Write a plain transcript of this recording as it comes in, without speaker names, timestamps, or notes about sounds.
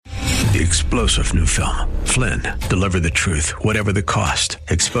The explosive new film, Flynn, deliver the truth, whatever the cost.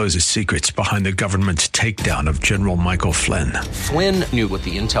 Exposes secrets behind the government's takedown of General Michael Flynn. Flynn knew what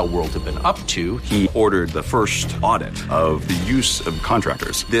the intel world had been up to. He ordered the first audit of the use of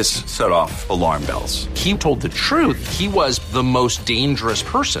contractors. This set off alarm bells. He told the truth. He was the most dangerous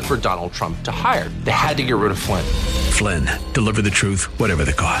person for Donald Trump to hire. They had to get rid of Flynn. Flynn, deliver the truth, whatever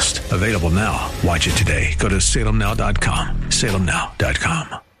the cost. Available now. Watch it today. Go to salemnow.com.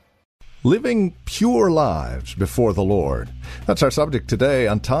 salemnow.com. Living pure lives before the Lord. That's our subject today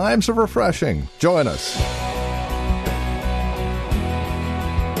on Times of Refreshing. Join us.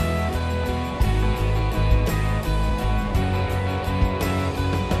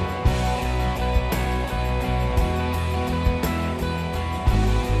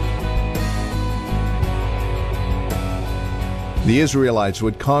 The Israelites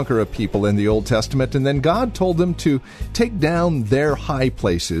would conquer a people in the Old Testament, and then God told them to take down their high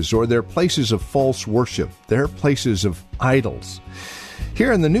places, or their places of false worship, their places of idols.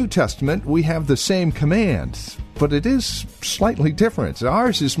 Here in the New Testament, we have the same command, but it is slightly different.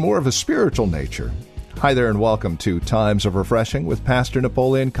 Ours is more of a spiritual nature. Hi there, and welcome to Times of Refreshing with Pastor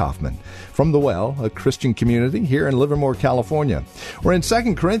Napoleon Kaufman from The Well, a Christian community here in Livermore, California. We're in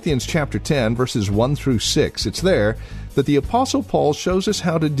 2 Corinthians chapter 10, verses 1 through 6. It's there that the Apostle Paul shows us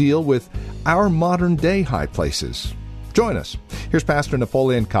how to deal with our modern-day high places. Join us. Here's Pastor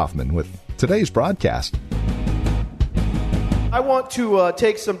Napoleon Kaufman with today's broadcast. I want to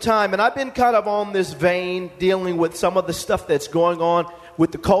take some time, and I've been kind of on this vein dealing with some of the stuff that's going on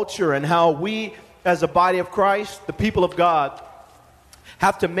with the culture and how we, as a body of Christ, the people of God,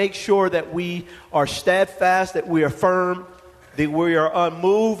 have to make sure that we are steadfast, that we are firm, that we are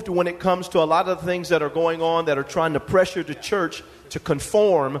unmoved when it comes to a lot of the things that are going on that are trying to pressure the church to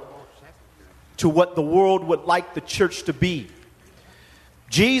conform to what the world would like the church to be.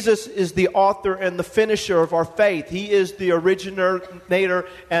 Jesus is the author and the finisher of our faith. He is the originator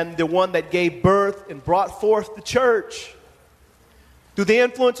and the one that gave birth and brought forth the church. Through the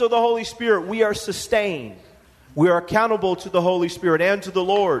influence of the Holy Spirit, we are sustained. We are accountable to the Holy Spirit and to the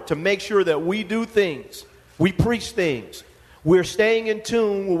Lord to make sure that we do things. We preach things. We're staying in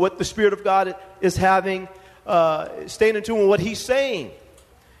tune with what the Spirit of God is having, staying in tune with what He's saying.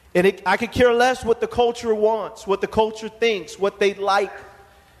 And I could care less what the culture wants, what the culture thinks, what they like.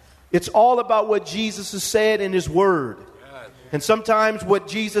 It's all about what Jesus has said in His Word. And sometimes what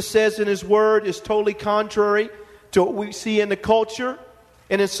Jesus says in His Word is totally contrary to what we see in the culture.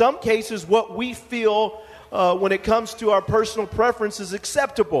 And in some cases, what we feel when it comes to our personal preference is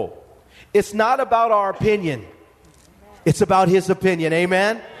acceptable. It's not about our opinion. It's about His opinion.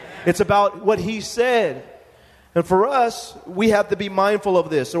 Amen? It's about what He said. And for us, we have to be mindful of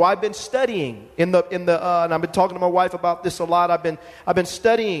this. So I've been studying and I've been talking to my wife about this a lot. I've been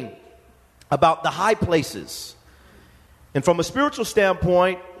studying about the high places. And from a spiritual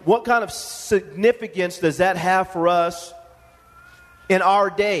standpoint, what kind of significance does that have for us in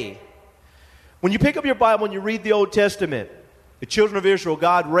our day? When you pick up your Bible and you read the Old Testament, the children of Israel,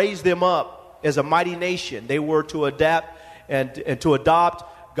 God raised them up as a mighty nation. They were to adapt and to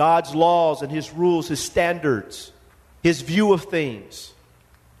adopt God's laws and His rules, His standards, His view of things.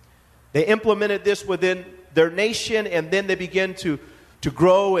 They implemented this within their nation, and then they began to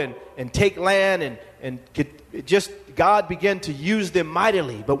grow and take land and God began to use them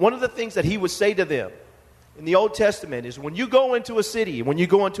mightily. But one of the things that He would say to them in the Old Testament is when you go into a city, when you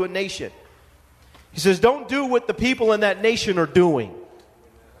go into a nation, He says, don't do what the people in that nation are doing.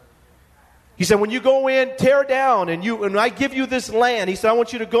 He said, when you go in, tear down, and I give you this land, He said, I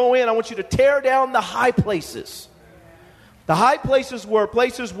want you to go in, I want you to tear down the high places. The high places were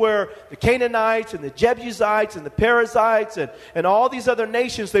places where the Canaanites and the Jebusites and the Perizzites and all these other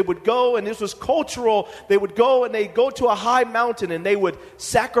nations, they would go, and this was cultural. They would go and they'd go to a high mountain and they would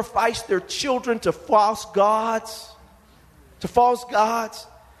sacrifice their children to false gods.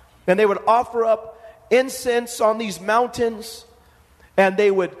 And they would offer up incense on these mountains, and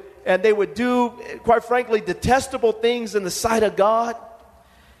they would do, quite frankly, detestable things in the sight of God.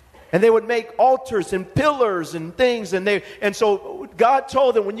 And they would make altars and pillars and things. And so God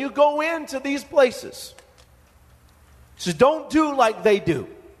told them, when you go into these places, He says, don't do like they do.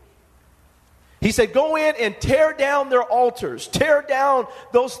 He said, go in and tear down their altars. Tear down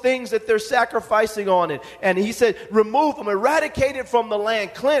those things that they're sacrificing on it. And He said, remove them, eradicate it from the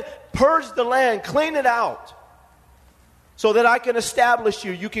land. Purge the land, clean it out. So that I can establish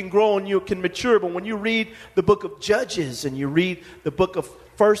you. You can grow and you can mature. But when you read the book of Judges and you read the book of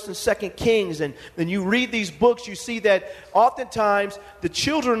 1st and 2nd Kings, and you read these books, you see that oftentimes the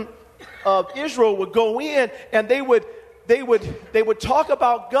children of Israel would go in and they would would talk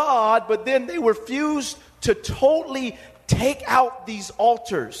about God, but then they refused to totally take out these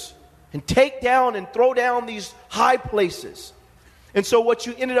altars and take down and throw down these high places. And so what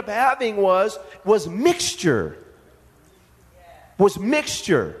you ended up having was mixture. Was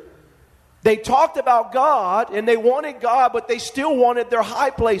mixture. They talked about God and they wanted God, but they still wanted their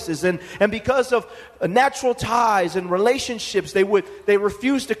high places. And because of natural ties and relationships, they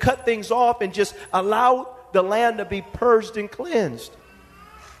refused to cut things off and just allow the land to be purged and cleansed.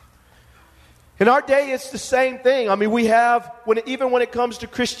 In our day, it's the same thing. I mean, we have, even when it comes to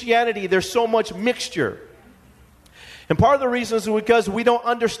Christianity, there's so much mixture. And part of the reason is because we don't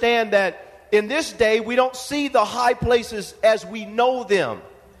understand that in this day, we don't see the high places as we know them.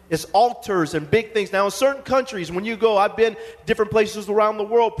 It's altars and big things. Now, in certain countries, when you go, I've been different places around the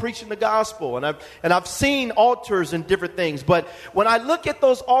world preaching the gospel, and I've seen altars and different things. But when I look at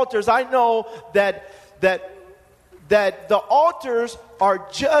those altars, I know that the altars are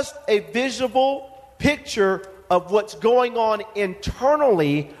just a visual picture of what's going on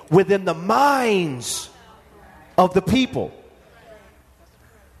internally within the minds of the people.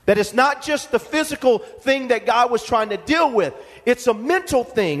 That it's not just the physical thing that God was trying to deal with. It's a mental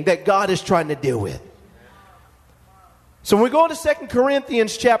thing that God is trying to deal with. So when we go to 2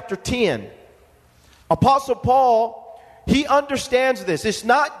 Corinthians chapter 10, Apostle Paul, he understands this. It's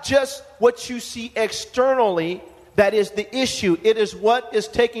not just what you see externally that is the issue. It is what is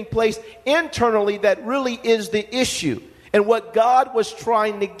taking place internally that really is the issue. And what God was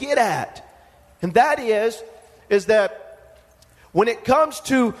trying to get at. And that is that when it comes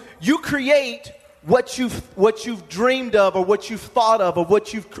to you create what you've dreamed of or what you've thought of or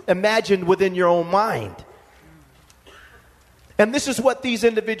what you've imagined within your own mind. And this is what these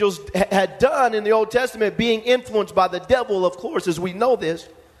individuals had done in the Old Testament, being influenced by the devil, of course, as we know this.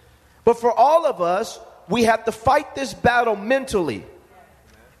 But for all of us, we have to fight this battle mentally.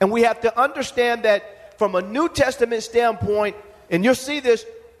 And we have to understand that from a New Testament standpoint, and you'll see this,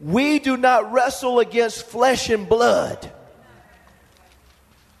 we do not wrestle against flesh and blood.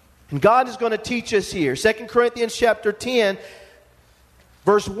 And God is going to teach us here. 2 Corinthians chapter 10,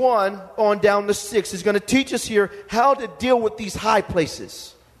 verse 1 on down to 6 is going to teach us here how to deal with these high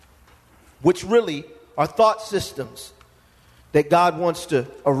places, which really are thought systems that God wants to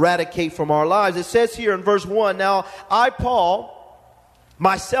eradicate from our lives. It says here in verse 1, "Now I, Paul,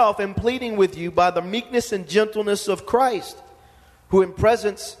 myself am pleading with you by the meekness and gentleness of Christ, who in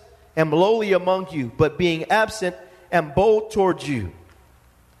presence am lowly among you, but being absent am bold toward you.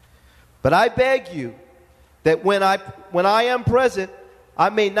 But I beg you that when I am present, I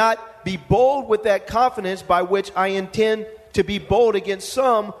may not be bold with that confidence by which I intend to be bold against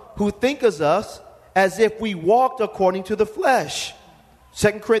some who think of us as if we walked according to the flesh."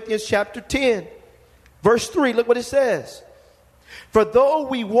 2 Corinthians chapter 10, verse 3, look what it says. "For though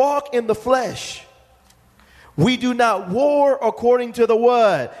we walk in the flesh, we do not war according to the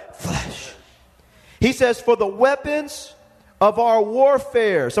what? Flesh." He says, "For the weapons of our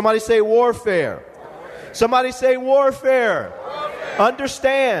warfare." Somebody say warfare. Somebody say warfare.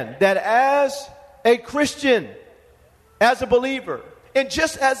 Understand that as a Christian, as a believer, and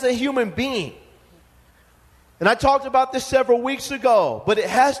just as a human being, and I talked about this several weeks ago, but it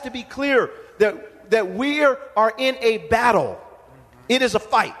has to be clear that we are in a battle. It is a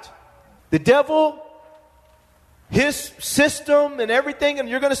fight. The devil, his system and everything, and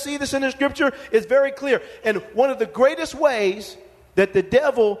you're going to see this in the scripture, is very clear. And one of the greatest ways that the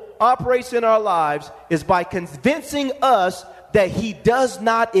devil operates in our lives is by convincing us that he does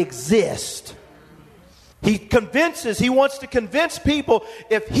not exist. He wants to convince people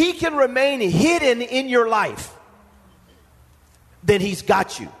if he can remain hidden in your life, then he's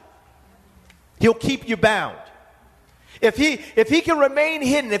got you. He'll keep you bound. If he can remain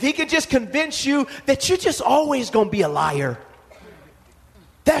hidden, if he can just convince you that you're just always going to be a liar.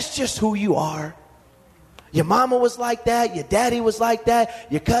 That's just who you are. Your mama was like that. Your daddy was like that.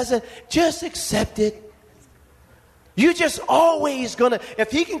 Your cousin. Just accept it. You're just always going to, if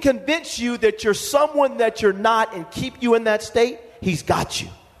he can convince you that you're someone that you're not and keep you in that state, he's got you.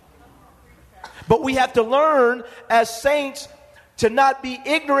 But we have to learn as saints to not be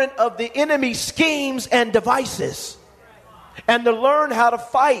ignorant of the enemy's schemes and devices. And to learn how to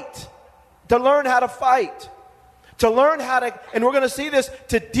fight. To learn how to fight. To learn how to, and we're going to see this,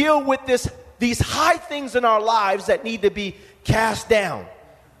 to deal with these high things in our lives that need to be cast down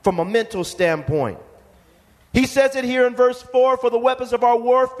from a mental standpoint. He says it here in verse 4, "For the weapons of our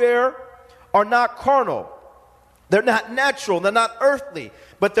warfare are not carnal. They're not natural. They're not earthly.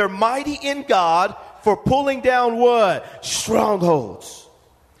 But they're mighty in God for pulling down what? Strongholds."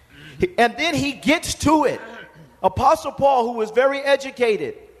 And then he gets to it. Apostle Paul, who was very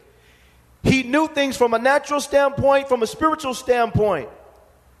educated, he knew things from a natural standpoint, from a spiritual standpoint,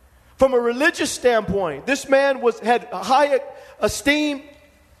 from a religious standpoint. This man had high esteem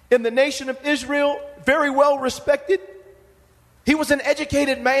in the nation of Israel, very well respected. He was an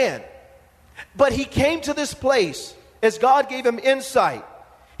educated man. But he came to this place as God gave him insight.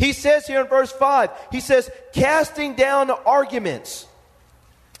 He says here in verse 5, he says, casting down arguments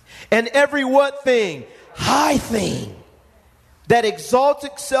and every what thing? High thing that exalts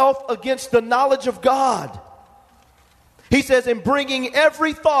itself against the knowledge of God. He says, in bringing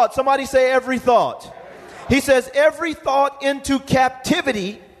every thought, somebody say every thought. He says, every thought into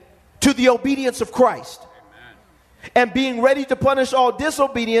captivity to the obedience of Christ. And being ready to punish all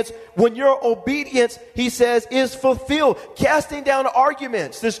disobedience when your obedience, he says, is fulfilled. Casting down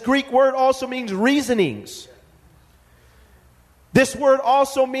arguments. This Greek word also means reasonings. This word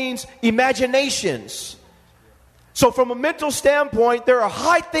also means imaginations. So from a mental standpoint, there are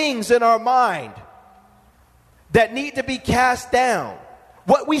high things in our mind that need to be cast down.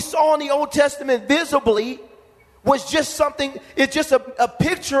 What we saw in the Old Testament visibly was just something, it's just a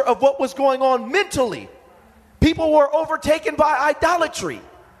picture of what was going on mentally. People were overtaken by idolatry.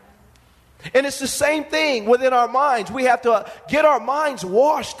 And it's the same thing within our minds. We have to get our minds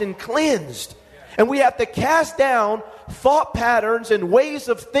washed and cleansed. And we have to cast down thought patterns and ways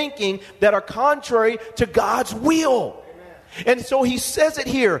of thinking that are contrary to God's will. And so he says it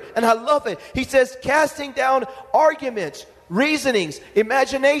here, and I love it. He says, casting down arguments, reasonings,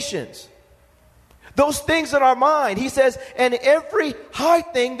 imaginations. Those things in our mind, he says, and every high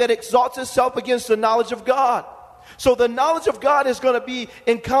thing that exalts itself against the knowledge of God. So the knowledge of God is going to be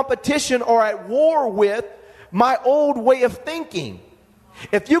in competition or at war with my old way of thinking.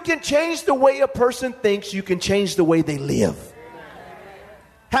 If you can change the way a person thinks, you can change the way they live.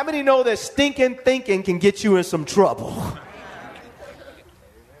 How many know that stinking thinking can get you in some trouble?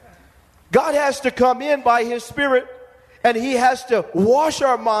 God has to come in by his Spirit, and he has to wash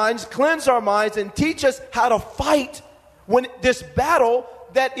our minds, cleanse our minds, and teach us how to fight when this battle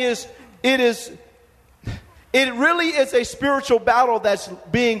that it really is a spiritual battle that's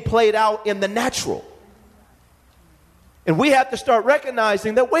being played out in the natural. And we have to start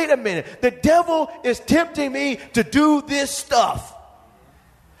recognizing that, wait a minute, the devil is tempting me to do this stuff.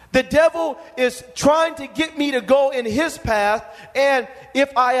 The devil is trying to get me to go in his path, and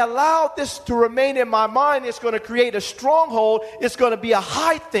if I allow this to remain in my mind, it's going to create a stronghold. It's going to be a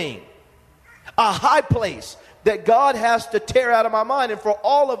high thing, a high place that God has to tear out of my mind. And for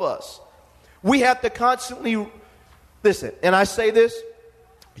all of us, we have to constantly, listen, and I say this,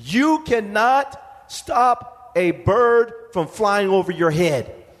 you cannot stop a bird from flying over your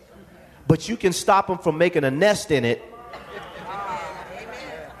head, but you can stop them from making a nest in it.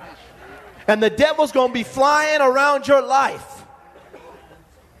 And the devil's going to be flying around your life.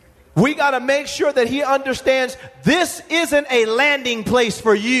 We got to make sure that he understands this isn't a landing place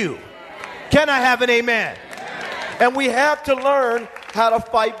for you. Can I have an amen? And we have to learn how to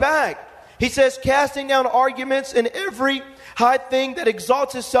fight back. He says, casting down arguments and every high thing that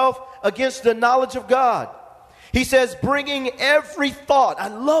exalts itself against the knowledge of God. He says, bringing every thought. I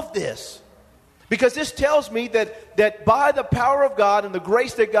love this, because this tells me that by the power of God and the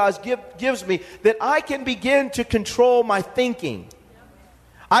grace that God gives me, that I can begin to control my thinking.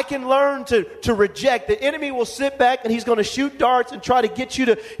 I can learn to reject. The enemy will sit back and he's going to shoot darts and try to get you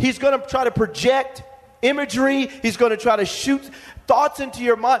to, he's going to try to project imagery. He's going to try to shoot thoughts into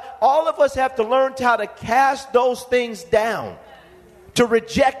your mind. All of us have to learn how to cast those things down, to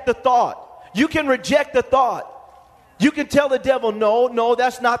reject the thought. You can reject the thought. You can tell the devil, no,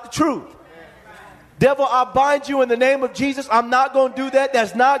 that's not the truth. Devil, I bind you in the name of Jesus. I'm not going to do that.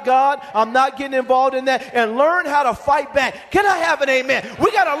 That's not God. I'm not getting involved in that. And learn how to fight back. Can I have an amen?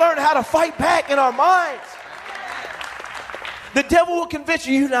 We got to learn how to fight back in our minds. The devil will convince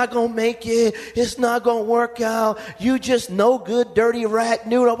you, you're not going to make it. It's not going to work out. You just no good, dirty rat.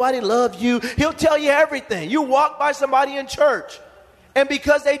 Nobody loves you. He'll tell you everything. You walk by somebody in church, and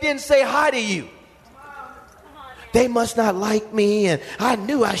because they didn't say hi to you, they must not like me, and I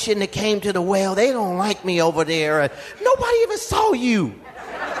knew I shouldn't have came to the well. They don't like me over there. And nobody even saw you.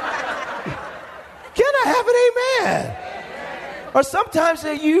 Can I have an amen? Or sometimes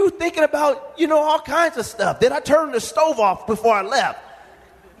you thinking about, all kinds of stuff. Did I turn the stove off before I left?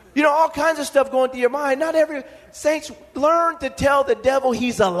 All kinds of stuff going through your mind. Not every saints learn to tell the devil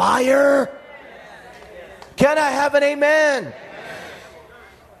he's a liar. Can I have an amen?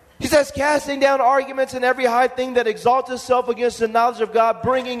 He says, casting down arguments and every high thing that exalts itself against the knowledge of God,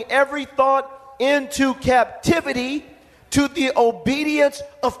 bringing every thought into captivity to the obedience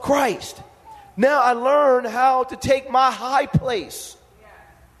of Christ. Now I learn how to take my high place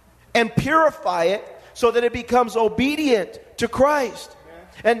and purify it so that it becomes obedient to Christ.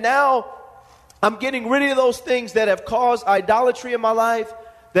 And now I'm getting rid of those things that have caused idolatry in my life,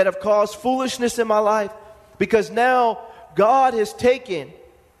 that have caused foolishness in my life, because now God has taken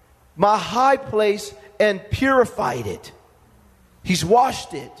my high place and purified it. He's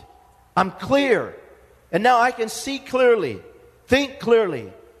washed it. I'm clear. And now I can see clearly, think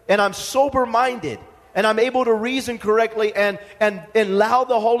clearly, and I'm sober-minded, and I'm able to reason correctly and allow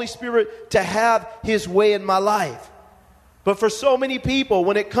the Holy Spirit to have His way in my life. But for so many people,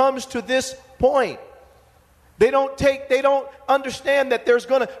 when it comes to this point, they don't understand that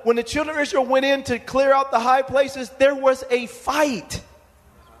when the children of Israel went in to clear out the high places, there was a fight.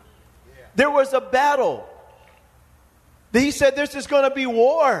 There was a battle. He said this is going to be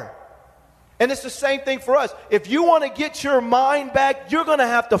war. And it's the same thing for us. If you want to get your mind back, you're going to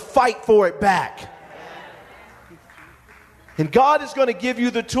have to fight for it back. And God is going to give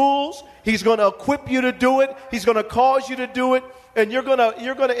you the tools. He's going to equip you to do it. He's going to cause you to do it. And you're going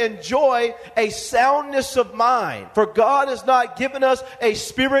to enjoy a soundness of mind. For God has not given us a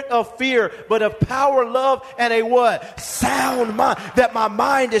spirit of fear, but of power, love, and a what? Sound mind. That my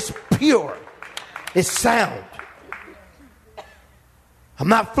mind is pure. It's sound. I'm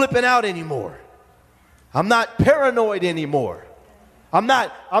not flipping out anymore. I'm not paranoid anymore. I'm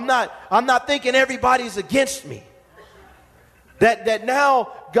not thinking everybody's against me. That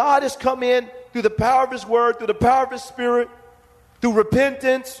now God has come in through the power of His Word, through the power of His Spirit, through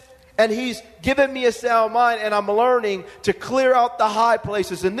repentance, and He's given me a sound mind, and I'm learning to clear out the high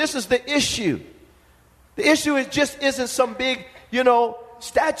places. And this is the issue. The issue isn't some big,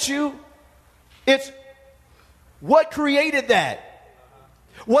 statue. It's what created that?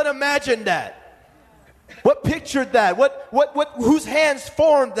 What imagined that? What pictured that? Whose hands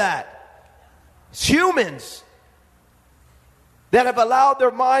formed that? It's humans that have allowed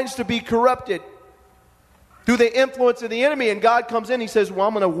their minds to be corrupted through the influence of the enemy. And God comes in, He says, well,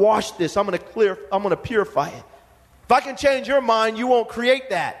 I'm going to wash this. I'm going to purify it. If I can change your mind, you won't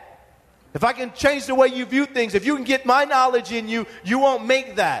create that. If I can change the way you view things, if you can get my knowledge in you, you won't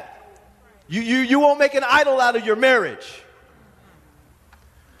make that. You won't make an idol out of your marriage.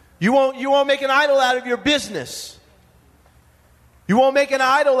 You won't make an idol out of your business. You won't make an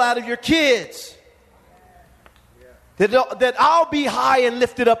idol out of your kids. That I'll be high and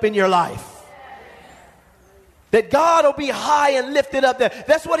lifted up in your life. That God will be high and lifted up there.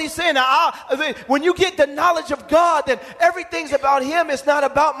 That's what He's saying. Now, when you get the knowledge of God, then everything's about Him. It's not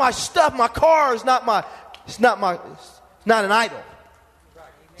about my stuff. My car is not an idol.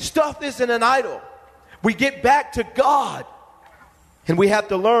 Stuff isn't an idol. We get back to God. And we have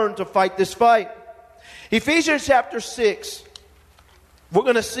to learn to fight this fight. Ephesians chapter 6. We're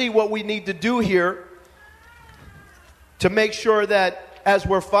going to see what we need to do here to make sure that as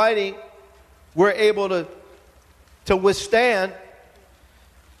we're fighting, we're able to withstand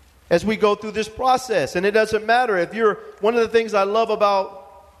as we go through this process. And it doesn't matter if you're, one of the things I love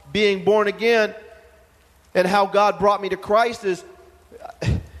about being born again and how God brought me to Christ is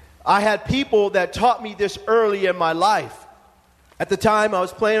I had people that taught me this early in my life. At the time, I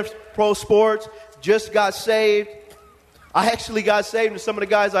was playing pro sports, just got saved. I actually got saved, and some of the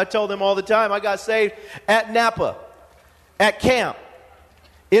guys, I tell them all the time, I got saved at Napa, at camp,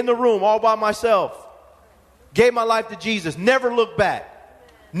 in the room, all by myself. Gave my life to Jesus, never looked back,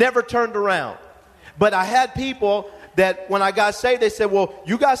 never turned around. But I had people that when I got saved, they said, well,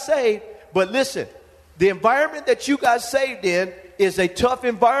 you got saved, but listen, the environment that you got saved in is a tough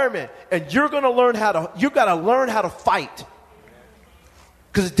environment, and you got to learn how to fight.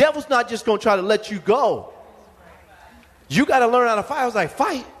 Because the devil's not just going to try to let you go. You got to learn how to fight. I was like,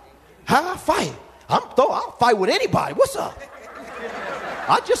 fight? How I fight? I'll fight with anybody. What's up?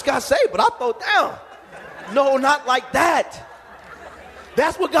 I just got saved, but I throw down. No, not like that.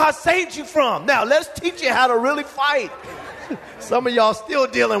 That's what God saved you from. Now, let's teach you how to really fight. Some of y'all still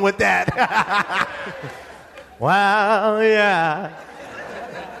dealing with that. Wow, yeah.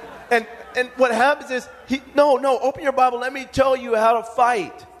 And what happens is, open your Bible. Let me tell you how to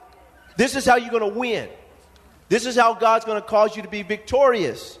fight. This is how you're going to win. This is how God's going to cause you to be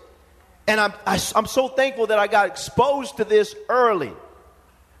victorious. And I'm so thankful that I got exposed to this early.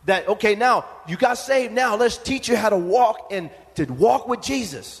 That, okay, now you got saved. Now let's teach you how to walk and to walk with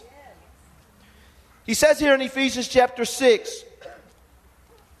Jesus. He says here in Ephesians chapter 6,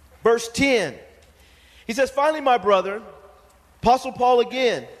 verse 10. He says, finally, my brethren, Apostle Paul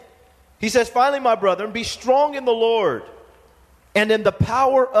again. He says, finally, my brethren, be strong in the Lord and in the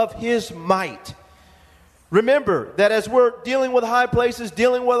power of His might. Remember that as we're dealing with high places,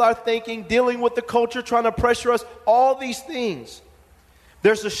 dealing with our thinking, dealing with the culture, trying to pressure us, all these things,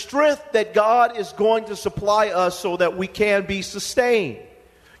 there's a strength that God is going to supply us so that we can be sustained.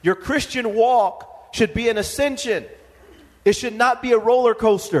 Your Christian walk should be an ascension. It should not be a roller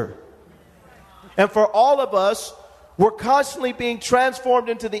coaster. And for all of us, we're constantly being transformed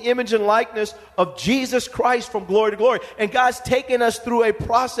into the image and likeness of Jesus Christ from glory to glory. And God's taking us through a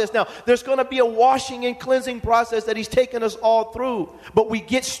process. Now, there's going to be a washing and cleansing process that He's taken us all through. But we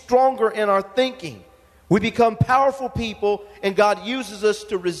get stronger in our thinking. We become powerful people, and God uses us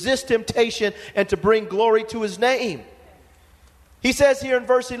to resist temptation and to bring glory to His name. He says here in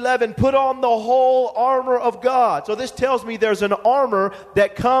verse 11, put on the whole armor of God. So this tells me there's an armor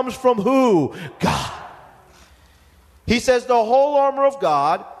that comes from who? God. He says the whole armor of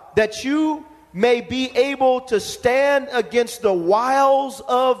God, that you may be able to stand against the wiles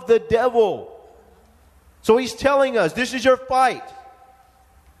of the devil. So he's telling us, this is your fight.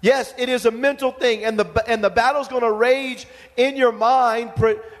 Yes, it is a mental thing, and the battle's going to rage in your mind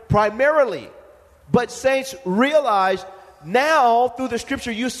primarily. But saints, realize now through the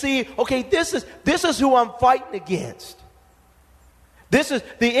scripture you see, okay, this is who I'm fighting against. This is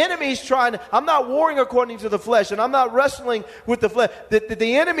the enemy's trying to, I'm not warring according to the flesh, and I'm not wrestling with the flesh.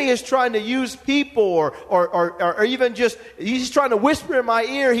 The enemy is trying to use people or even just, he's trying to whisper in my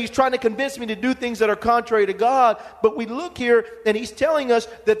ear. He's trying to convince me to do things that are contrary to God. But we look here and he's telling us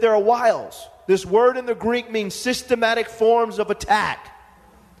that there are wiles. This word in the Greek means systematic forms of attack.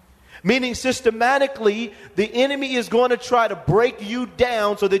 Meaning systematically, the enemy is going to try to break you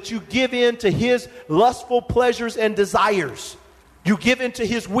down so that you give in to his lustful pleasures and desires. You give into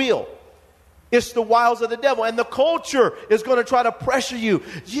his will. It's the wiles of the devil. And the culture is going to try to pressure you.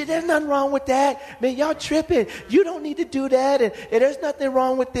 There's nothing wrong with that. Man, y'all tripping. You don't need to do that. And there's nothing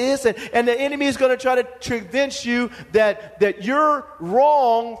wrong with this. And the enemy is going to try to convince you that you're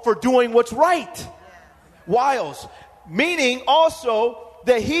wrong for doing what's right. Wiles. Meaning also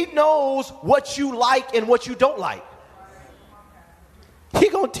that he knows what you like and what you don't like.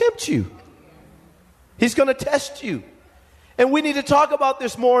 He's going to tempt you. He's going to test you. And we need to talk about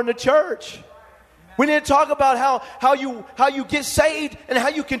this more in the church. We need to talk about how you get saved and how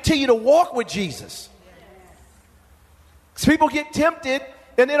you continue to walk with Jesus. Because people get tempted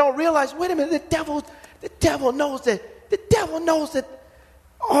and they don't realize, wait a minute, the devil knows that,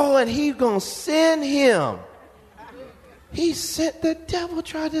 oh, and he's going to send him. The devil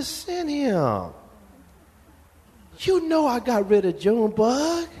tried to send him. You know I got rid of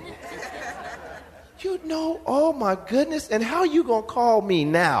Junebug. You know, oh my goodness, and how you gonna call me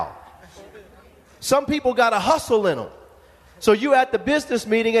now? Some people got a hustle in them. So you at the business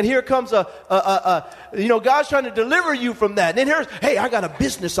meeting, and here comes God's trying to deliver you from that. And then here's, hey, I got a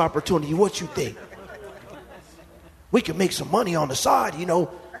business opportunity. What you think? We can make some money on the side, and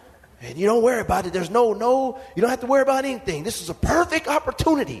you don't worry about it. There's no, you don't have to worry about anything. This is a perfect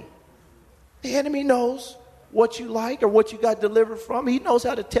opportunity. The enemy knows what you like or what you got delivered from. He knows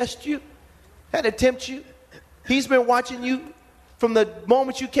how to test you. Had to tempt you. He's been watching you from the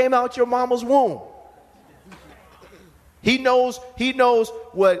moment you came out your mama's womb. He knows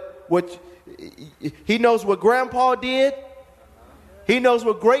what grandpa did. He knows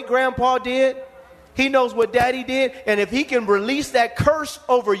what great grandpa did. He knows what daddy did. And if he can release that curse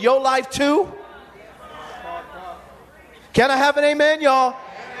over your life too. Can I have an amen, y'all?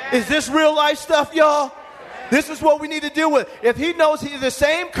 Is this real life stuff, y'all? This is what we need to deal with. If he knows the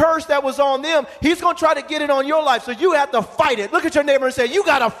same curse that was on them, he's going to try to get it on your life. So you have to fight it. Look at your neighbor and say, you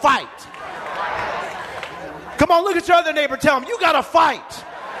got to fight. Come on, look at your other neighbor. Tell him, you got to fight.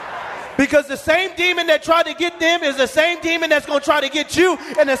 Because the same demon that tried to get them is the same demon that's going to try to get you,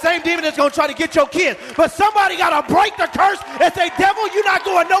 and the same demon that's going to try to get your kids. But somebody got to break the curse and say, devil, you're not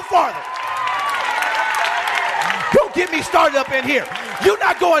going no farther. Don't get me started up in here. You're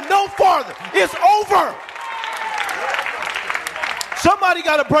not going no farther. It's over. Somebody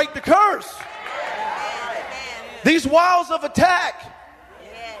got to break the curse. These wiles of attack,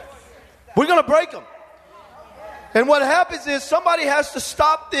 we're going to break them. And what happens is somebody has to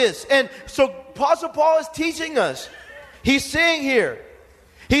stop this. And so Apostle Paul is teaching us. He's saying here,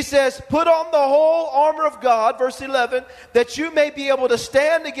 he says, put on the whole armor of God, verse 11, that you may be able to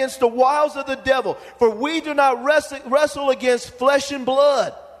stand against the wiles of the devil. For we do not wrestle against flesh and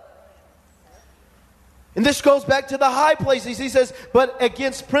blood. And this goes back to the high places. He says, but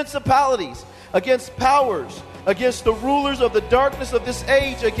against principalities, against powers, against the rulers of the darkness of this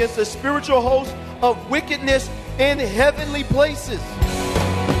age, against the spiritual host of wickedness in heavenly places.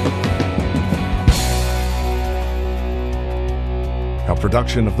 A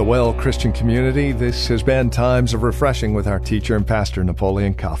production of the Well Christian Community. This has been Times of Refreshing with our teacher and pastor,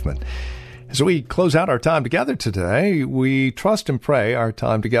 Napoleon Kaufman. As we close out our time together today, we trust and pray our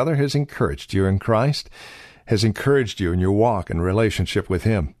time together has encouraged you in Christ, has encouraged you in your walk and relationship with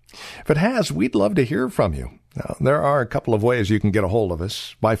Him. If it has, we'd love to hear from you. Now, there are a couple of ways you can get a hold of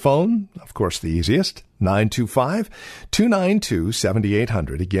us. By phone, of course, the easiest,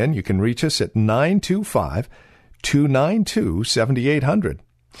 925-292-7800. Again, you can reach us at 925-292-7800.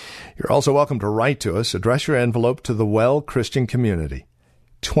 You're also welcome to write to us. Address your envelope to the Well Christian Community,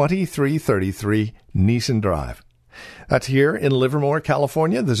 2333 Neeson Drive. That's here in Livermore,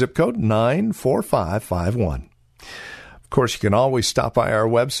 California, the zip code 94551. Of course, you can always stop by our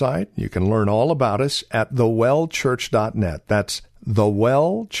website. You can learn all about us at thewellchurch.net. That's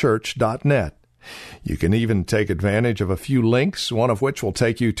thewellchurch.net. You can even take advantage of a few links, one of which will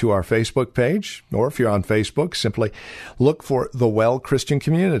take you to our Facebook page, or if you're on Facebook, simply look for The Well Christian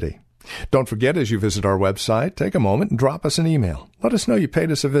Community. Don't forget, as you visit our website, take a moment and drop us an email. Let us know you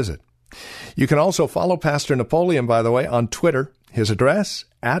paid us a visit. You can also follow Pastor Napoleon, by the way, on Twitter. His address,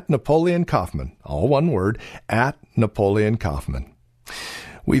 @Napoleon Kaufman, all one word, @Napoleon Kaufman.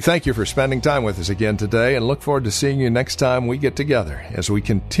 We thank you for spending time with us again today and look forward to seeing you next time we get together as we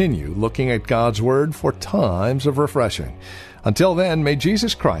continue looking at God's Word for times of refreshing. Until then, may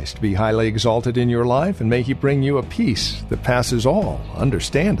Jesus Christ be highly exalted in your life and may He bring you a peace that passes all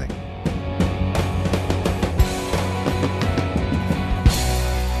understanding.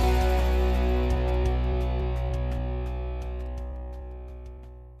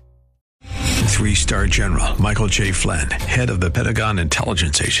 Three-star General Michael J. Flynn, head of the Pentagon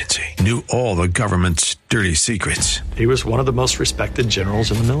Intelligence Agency, knew all the government's dirty secrets. He was one of the most respected generals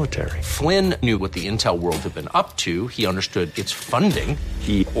in the military. Flynn knew what the intel world had been up to. He understood its funding.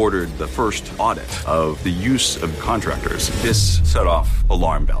 He ordered the first audit of the use of contractors. This set off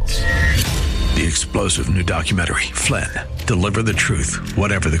alarm bells. The explosive new documentary, Flynn, Deliver the Truth,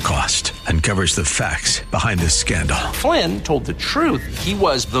 Whatever the Cost, uncovers the facts behind this scandal. Flynn told the truth. He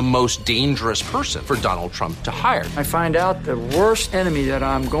was the most dangerous person for Donald Trump to hire. I find out the worst enemy that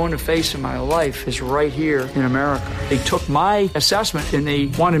I'm going to face in my life is right here in America. They took my assessment and they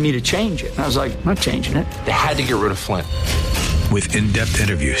wanted me to change it. And I was like, I'm not changing it. They had to get rid of Flynn. With in-depth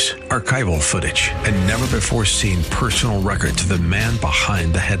interviews, archival footage, and never-before-seen personal records of the man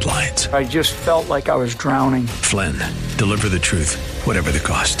behind the headlines. I just felt like I was drowning. Flynn, Deliver the Truth, Whatever the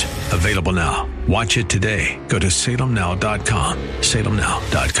Cost. Available now. Watch it today. Go to salemnow.com.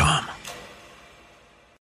 salemnow.com.